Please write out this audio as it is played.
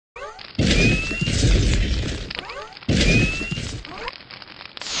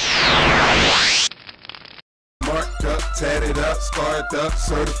scarred up,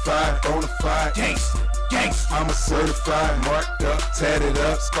 certified, bonafide. Gangsta, gangsta. I'm a certified, marked up, tatted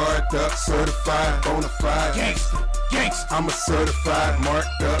up, scarred up, certified, bonafide. Gangsta, gangsta. I'm a certified,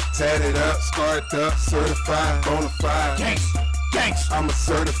 marked up, tatted up, scarred up, certified, bonafide. Gangsta, gangsta. I'm a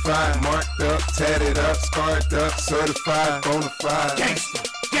certified, marked up, tatted up, scarred up, certified, bonafide. Gangsta.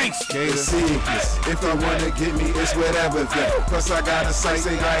 If I wanna get me, it's whatever then. Plus I got a sight,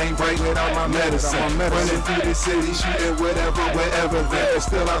 say I ain't right without my medicine. Running through the city, shooting whatever, wherever then. But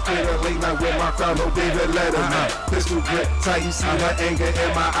still I feel the late night with my crowd, no David Letterman. Pistol grip tight, you see the anger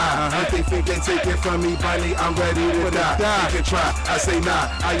in my eye. If they think they take it from me, Bunny, I'm ready to die. You can try, I say nah,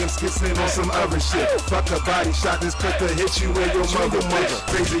 I am skizzing on some other shit. Fuck a body shot, this quick to hit you in your mother bitch.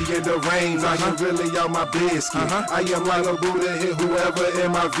 Crazy in the range, I am really out my biscuit. I am liable to hit whoever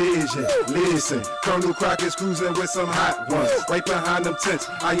in my vision. Listen, Curnal Crockk is cruising with some hot ones. Right behind them tents,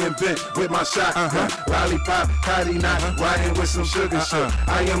 I am bent with my shotgun. Lollipop, Cotty knot, riding with some sugar shit.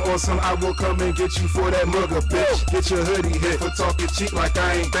 I am on some, I will come and get you for that mugger, bitch. Get your hoodie hit for talking cheap like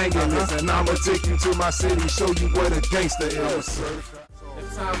I ain't banging this. And I'ma take you to my city, show you what a gangster is.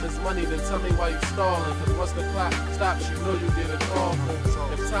 If time is money, then tell me why you stalling. Cause once the clock stops, you know you get a call.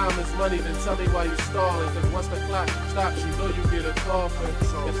 If time is money, then tell me why you stalling. Cause once the clock stops, you know you get a call.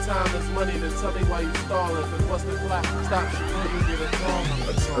 If time is money, then tell me why you stalling. Cause once the clock stops, you know you get a call.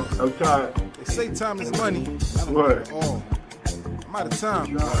 I'm trying. They say time is money. What? I'm out of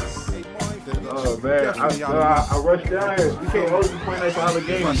time. Oh man, I rushed down here. You can't hold the point for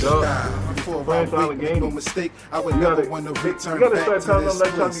Allegheny, dog. No mistake, I would never want to return back to this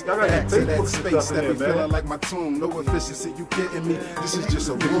place. Back to that space that be feeling like my tomb. No efficiency, you kidding me? This is just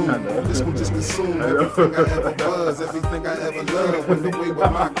a room. This one just consume everything I ever was, everything I ever loved. Went away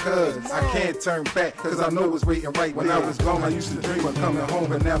with my cousins. I can't turn back, cause I know it's waiting right. When I was gone, I used to dream of coming home,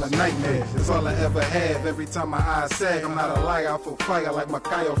 but now a nightmare. It's all I ever have. Every time my eyes sag, I'm not a liar, I feel fire like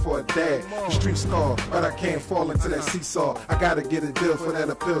Micaiah for a dad. The streets call, but I can't fall into that seesaw. I gotta get a deal for that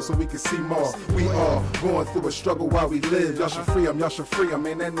appeal so we can see more. We all going through a struggle while we live. Y'all should free him, y'all should free him.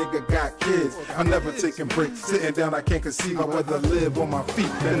 Man, that nigga got kids. I'm never taking breaks. Sitting down, I can't conceive. I'd rather live on my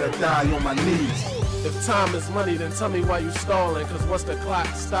feet than to die on my knees. If time is money, then tell me why you stalling. Cause once the clock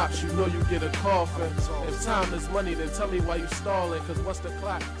stops, you know you get a coffin. If time is money, then tell me why you stalling. Cause once the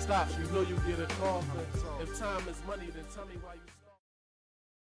clock stops, you know you get a coffin. If time is money, then tell me why you